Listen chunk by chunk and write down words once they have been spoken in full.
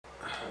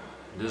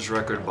This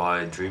record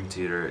by Dream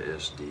Theater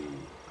is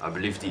I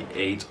believe the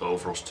 8th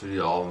overall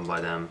studio album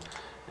by them,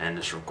 and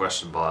is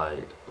requested by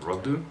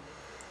Rockdoo.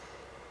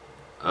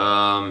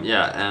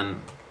 Yeah,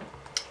 and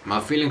my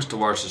feelings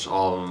towards this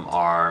album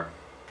are,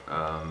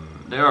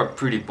 they are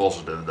pretty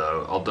positive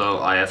though, although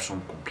I have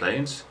some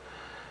complaints.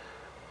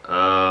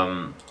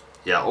 Yeah,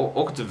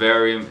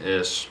 Octavarium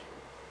is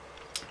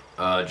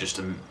just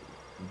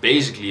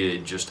basically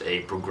just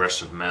a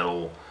progressive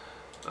metal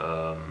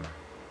um,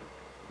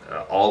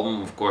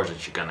 album, of course,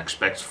 that you can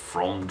expect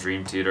from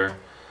Dream Theater.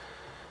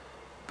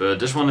 But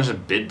this one is a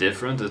bit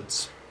different.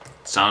 It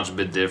sounds a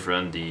bit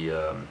different.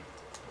 The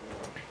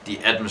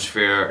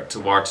atmosphere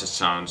towards it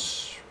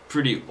sounds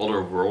pretty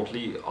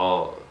otherworldly.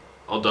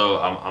 Although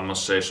I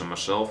must say so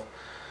myself.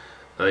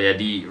 Yeah,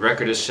 the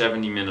record is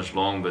 70 minutes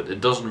long, but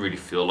it doesn't really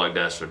feel like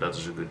that, so that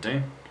is a good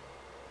thing.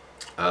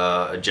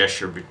 A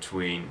gesture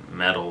between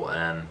metal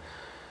and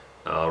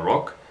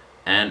rock.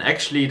 And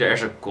actually,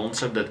 there's a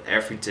concept that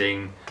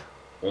everything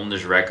on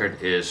this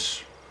record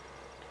is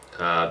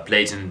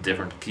played in a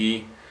different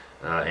key.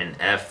 In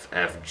F,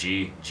 F,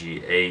 G,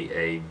 G,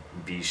 A,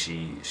 B,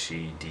 C,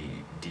 C, D,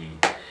 D,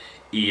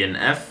 E, and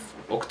F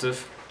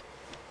octave.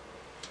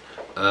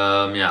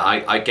 Yeah,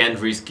 I can't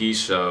read keys,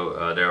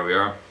 so there we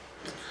are.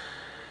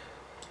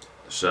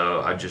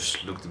 So I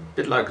just looked a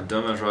bit like a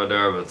dumbass right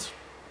there, but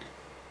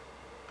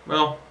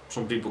well,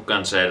 some people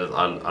can say that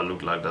I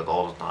look like that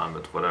all the time,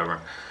 but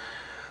whatever.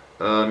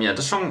 Yeah,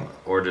 this album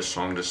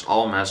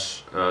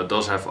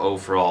does have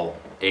overall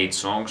 8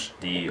 songs.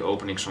 The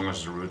opening song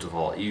is The Root of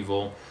All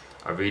Evil.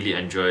 I really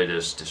enjoy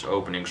this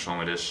opening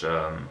song. It is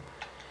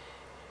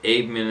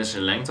 8 minutes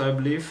in length, I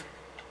believe.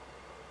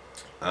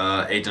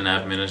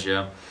 8.5 minutes,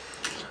 yeah.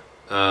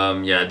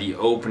 Yeah, the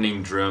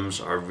opening drums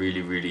are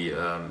really,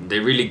 they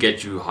really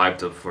get you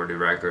hyped up for the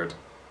record.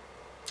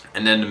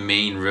 And then the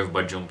main riff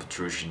by John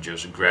Petrucci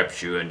just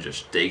grabs you and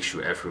just takes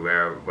you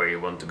everywhere where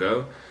you want to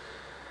go.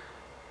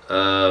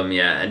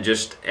 Yeah, and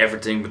just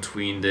everything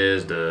between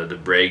this, the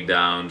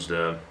breakdowns,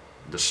 the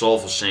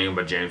soulful singing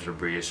by James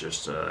LaBrie is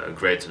just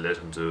great to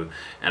listen to,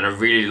 and I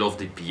really love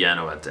the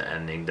piano at the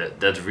ending.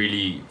 That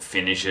really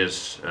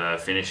finishes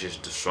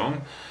the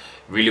song.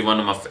 Really one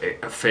of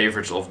my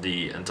favorites of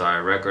the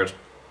entire record.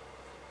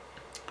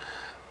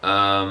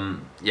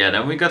 Yeah,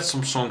 then we got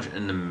some songs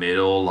in the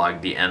middle,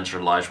 like The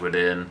Answer Lies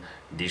Within,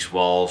 These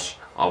Walls,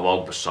 I'll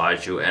Walk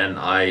Beside You, and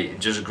I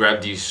just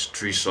grabbed these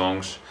 3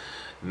 songs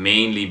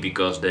mainly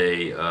because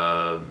they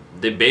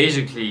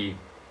basically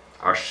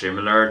are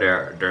similar.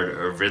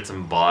 They're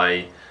written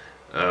by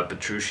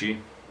Petrucci,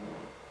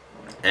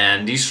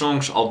 and these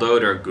songs, although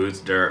they're good,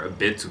 they're a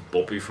bit too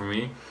poppy for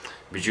me.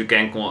 But you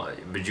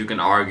can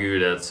argue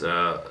that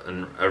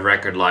a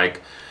record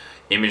like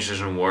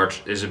Images and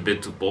Words is a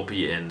bit too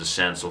poppy in the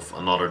sense of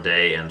Another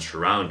Day and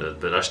Surrounded.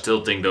 But I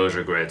still think those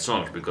are great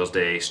songs because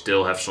they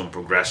still have some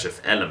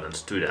progressive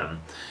elements to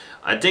them.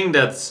 I think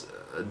that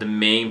the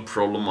main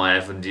problem I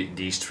have with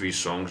these 3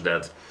 songs,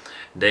 that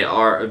they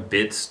are a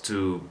bit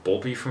too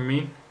poppy for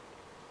me.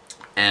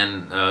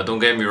 And don't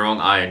get me wrong,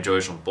 I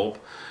enjoy some pop,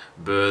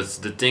 but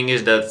the thing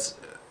is that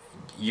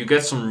you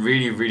get some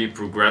really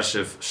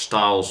progressive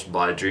styles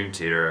by Dream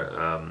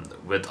Theater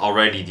with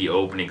already the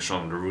opening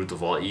song, The Root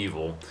of All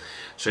Evil.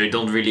 So you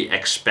don't really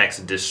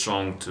expect these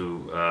songs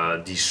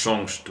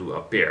to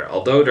appear.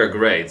 Although they're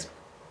great,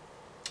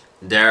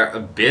 they're a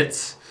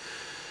bit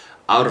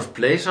out of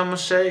place, I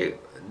must say.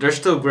 They're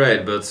still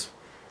great, but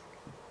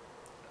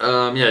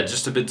yeah,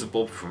 just a bit too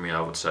poppy for me,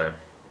 I would say.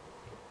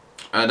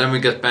 Then we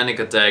get Panic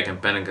Attack,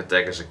 and Panic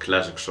Attack is a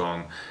classic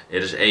song.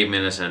 It is 8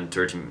 minutes and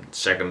 13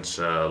 seconds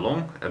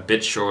long, a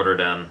bit shorter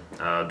than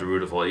The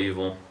Root of All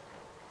Evil.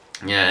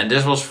 Yeah, and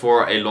this was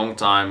for a long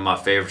time my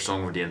favorite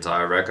song of the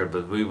entire record,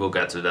 but we will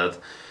get to that.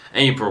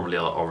 And you probably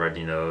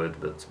already know it,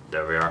 but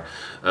there we are.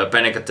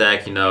 Panic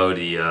Attack, you know,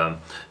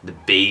 the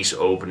bass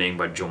opening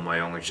by John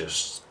Mayong is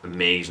just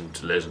amazing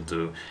to listen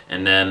to.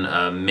 And then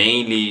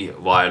mainly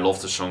why I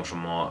love the song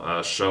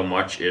so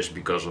much is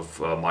because of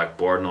Mike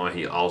Portnoy.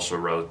 He also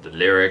wrote the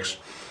lyrics.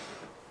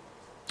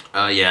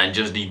 Yeah, and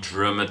just the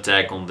drum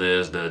attack on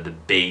this, the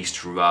bass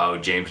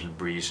throughout, James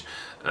LaBrie's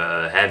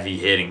heavy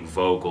hitting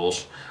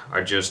vocals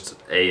are just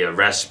a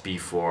recipe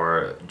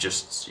for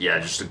just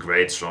a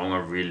great song. I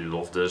really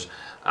love this.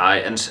 I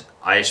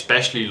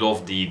especially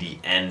love the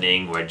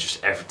ending where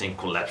just everything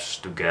collapses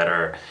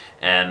together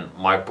and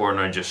Mike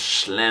Portnoy just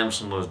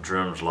slams on those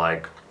drums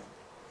like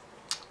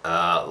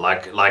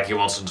he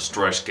wants to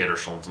destroy Skid or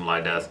something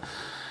like that.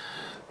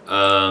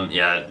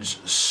 Yeah,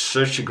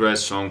 such a great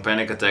song.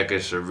 Panic Attack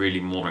is a really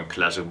modern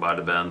classic by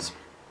the band.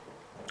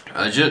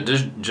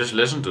 Just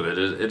listen to it.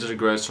 It is a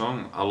great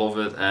song. I love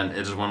it, and it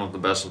is one of the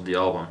best of the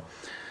album.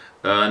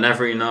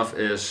 Never Enough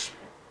is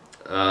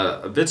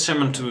a bit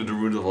similar to The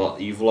Root of All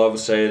Evil, I would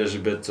say. It is a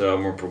bit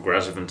more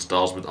progressive in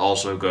styles, but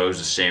also goes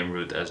the same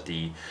route as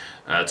the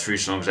 3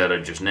 songs that I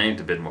just named,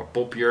 a bit more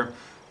poppier.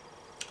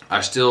 I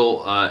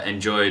still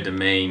enjoy the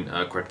main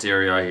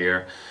criteria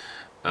here.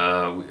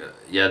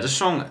 Yeah, this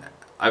song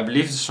I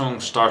believe the song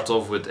starts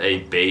off with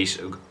a bass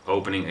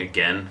opening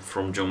again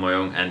from John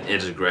Mayong, and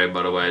it is great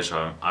by the way,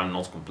 so I'm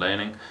not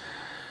complaining.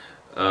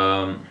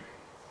 Um,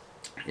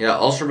 yeah,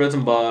 also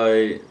written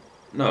by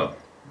no.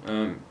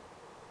 Um,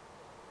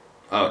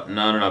 oh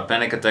no,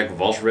 Panic Attack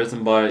was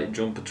written by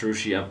John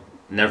Petrucci, and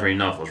Never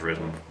Enough was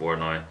written by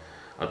Portnoy.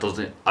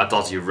 I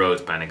thought he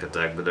wrote Panic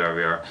Attack, but there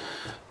we are.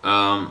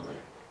 Um,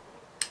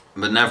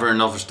 but Never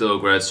Enough is still a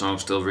great song.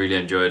 Still really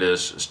enjoy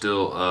this.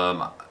 Still,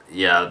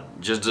 yeah,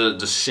 just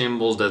the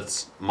cymbals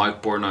that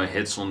Mike Portnoy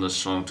hits on this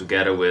song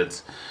together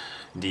with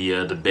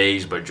the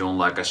bass by John.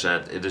 Like I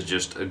said, it is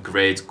just a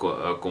great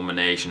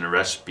combination, a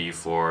recipe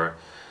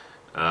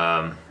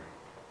um,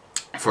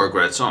 for a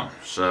great song.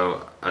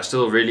 So I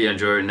still really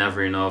enjoy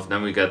Never Enough.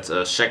 Then we get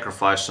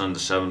Sacrifice Son, the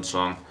seventh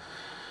song,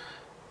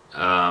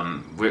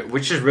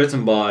 which is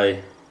written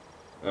by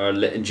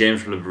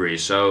James LeBrie.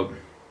 So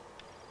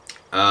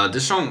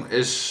this song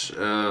is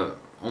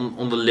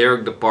on the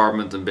lyric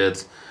department a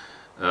bit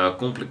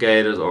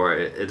complicated, or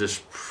it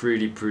is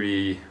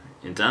pretty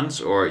intense,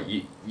 or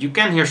you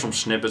can hear some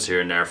snippets here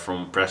and there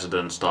from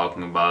presidents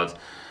talking about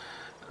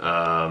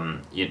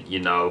you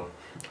know,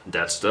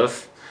 that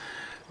stuff,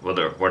 what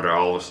they're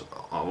always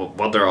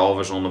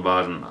on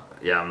about, and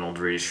yeah, I'm not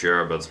really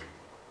sure, but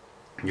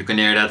you can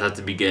hear that at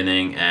the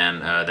beginning,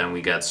 and then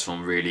we get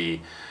some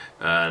really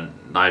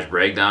nice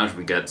breakdowns.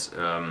 We get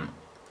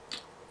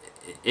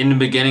in the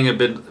beginning a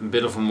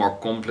bit of a more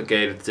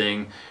complicated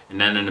thing, and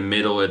then in the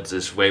middle it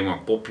is way more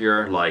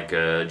popular, like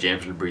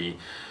James LeBrie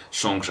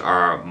songs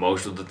are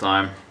most of the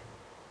time.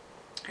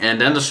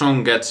 And then the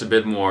song gets a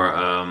bit more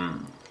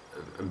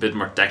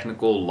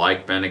technical,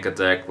 like Panic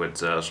Attack, with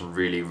some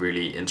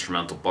really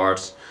instrumental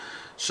parts.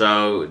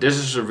 So this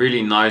is a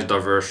really nice,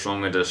 diverse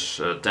song. It is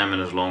 10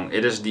 minutes long.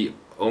 It is the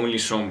only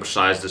song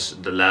besides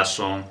the last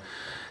song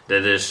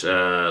that is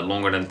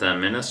longer than 10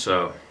 minutes.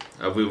 So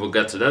we will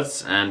get to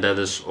that, and that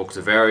is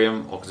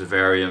Octavarium.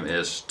 Octavarium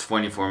is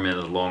 24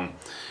 minutes long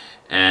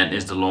and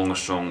is the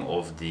longest song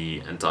of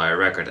the entire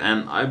record,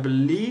 and I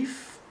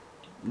believe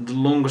the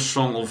longest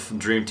song of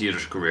Dream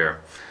Theater's career.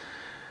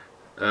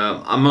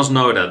 I must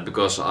know that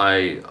because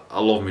I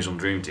love me some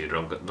Dream Theater,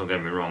 don't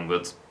get me wrong,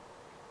 but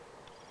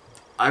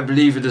I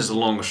believe it is the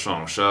longest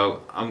song,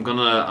 so I'm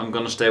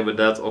gonna stay with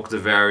that.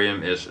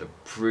 Octavarium is a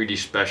pretty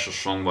special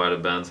song by the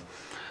band.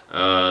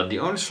 The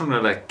only song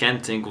that I can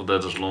think of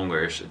that is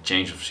longer is A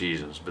Change of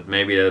Seasons, but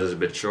maybe that is a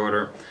bit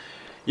shorter.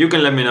 You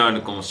can let me know in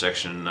the comment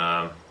section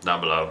down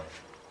below,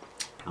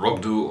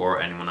 Rockdoo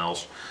or anyone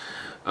else.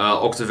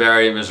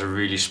 Octavarium is a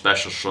really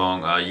special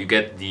song. You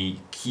get the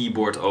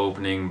keyboard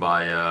opening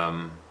by,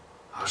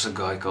 how's the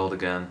guy called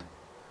again?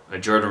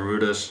 Jordan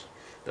Rudess,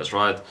 that's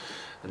right.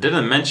 I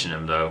didn't mention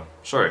him though,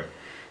 sorry.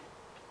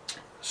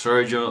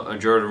 Sorry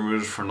Jordan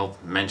Rudess for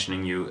not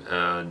mentioning you.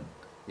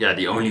 Yeah,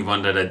 the only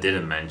one that I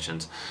didn't mention.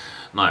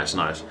 Nice.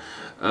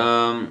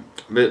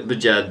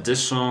 But yeah, this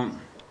song,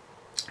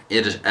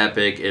 it is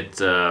epic. It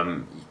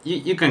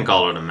you can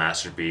call it a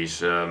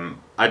masterpiece.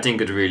 I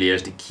think it really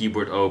is. The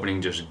keyboard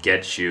opening just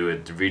gets you.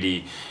 It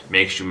really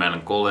makes you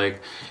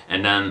melancholic,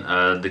 and then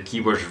the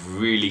keyboards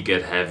really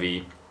get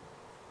heavy,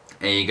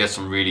 and you get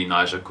some really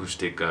nice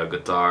acoustic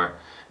guitar,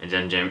 and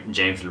then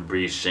James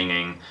LeBrie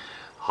singing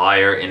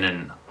higher in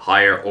a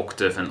higher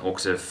octave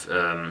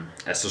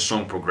as the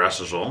song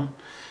progresses on.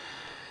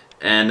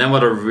 And then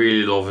what I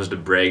really love is the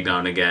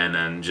breakdown again,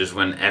 and just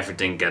when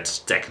everything gets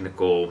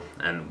technical,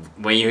 and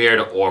when you hear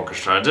the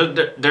orchestra,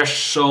 there's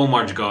so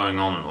much going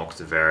on in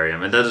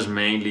Octavarium, and that is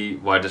mainly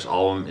why this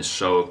album is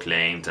so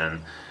acclaimed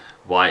and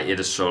why it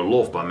is so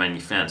loved by many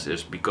fans,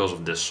 is because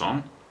of this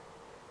song.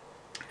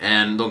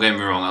 And don't get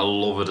me wrong, I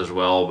love it as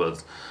well,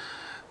 but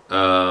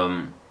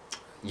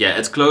yeah,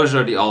 it closes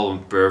out the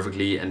album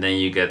perfectly, and then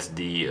you get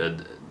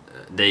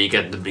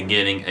the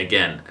beginning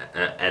again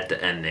at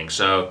the ending.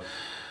 So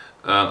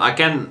I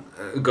can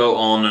go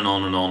on and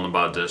on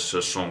about this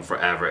song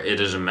forever. It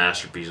is a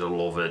masterpiece. I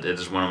love it. It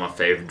is one of my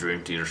favorite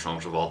Dream Theater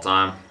songs of all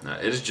time.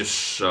 It is just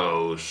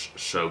so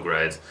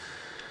great.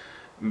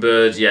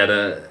 But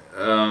yeah,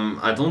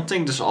 I don't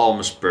think this album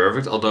is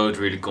perfect, although it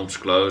really comes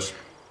close.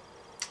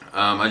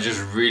 I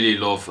just really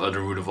love The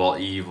Root of All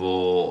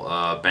Evil,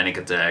 Panic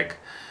Attack,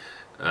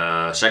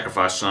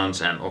 Sacrifice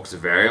Sons, and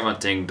Octavarium. I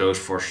think those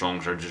 4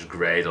 songs are just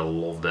great. I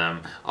love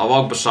them. I'll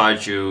Walk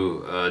Beside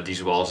You,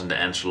 These Walls, and The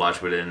Answer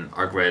Lies Within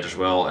are great as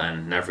well,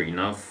 and Never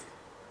Enough.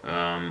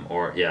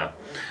 Or yeah,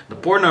 the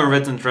Porno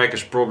written track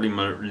is probably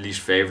my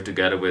least favorite,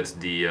 together with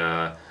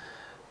the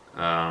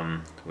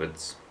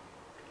with,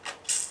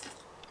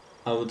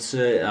 I would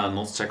say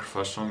not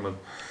Sacrifice Song, but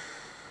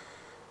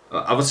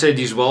I would say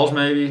These Walls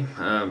maybe.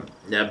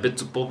 Yeah, a bit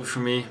too poppy for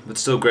me, but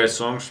still great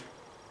songs.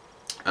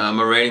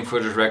 My rating for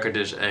this record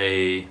is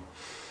a,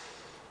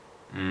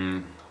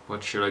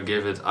 what should I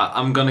give it?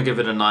 I'm gonna give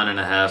it a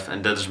 9.5,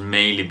 and that is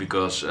mainly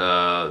because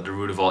The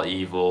Root of All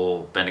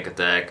Evil, Panic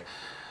Attack,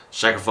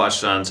 Sacrifice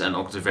Sons, and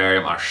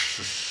Octavarium are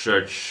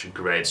such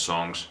great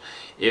songs.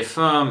 If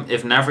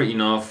Never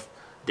Enough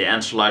The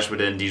answer lies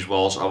within these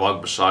walls, I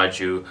walk beside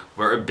you,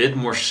 were a bit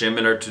more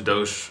similar to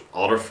those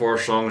other 4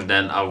 songs,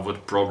 then I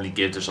would probably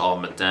give this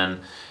album a 10.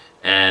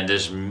 And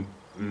this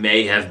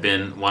may have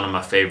been one of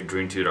my favorite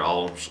Dream Theater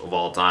albums of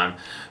all time,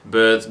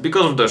 but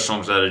because of those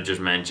songs that I just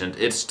mentioned,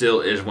 it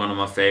still is one of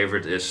my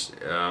favorite. It is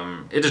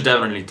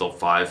definitely top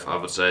 5, I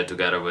would say,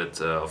 together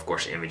with of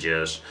course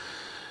Images,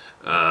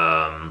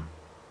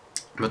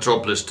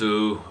 Metropolis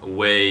 2,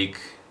 Awake,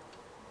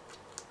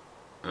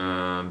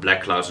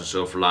 Black Clouds and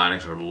Silver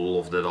Linings. I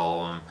love that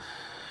album.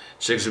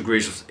 6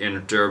 Degrees of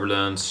Inner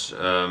Turbulence.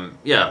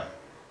 Yeah,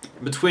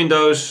 between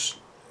those,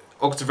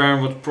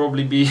 Octavarium would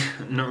probably be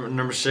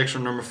number 6 or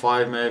number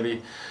 5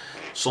 maybe,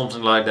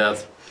 something like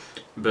that.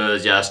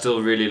 But yeah, I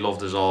still really love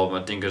this album.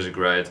 I think it's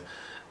great.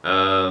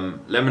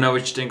 Let me know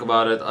what you think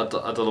about it. I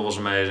thought it was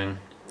amazing,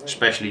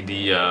 especially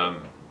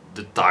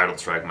the title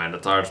track, man. The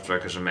title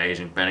track is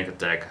amazing. Panic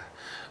Attack,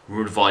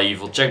 Root of All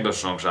Evil. Check those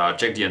songs out.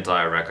 Check the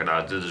entire record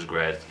out. This is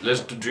great.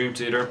 Listen to Dream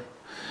Theater.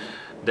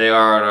 They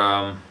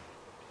are,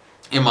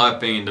 in my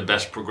opinion, the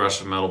best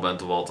progressive metal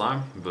band of all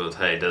time. But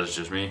hey, that is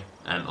just me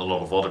and a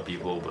lot of other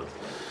people.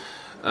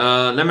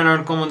 But let me know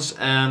in the comments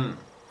and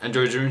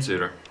enjoy Dream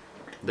Theater.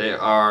 They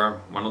are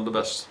one of the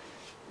best,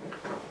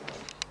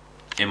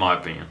 in my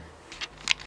opinion.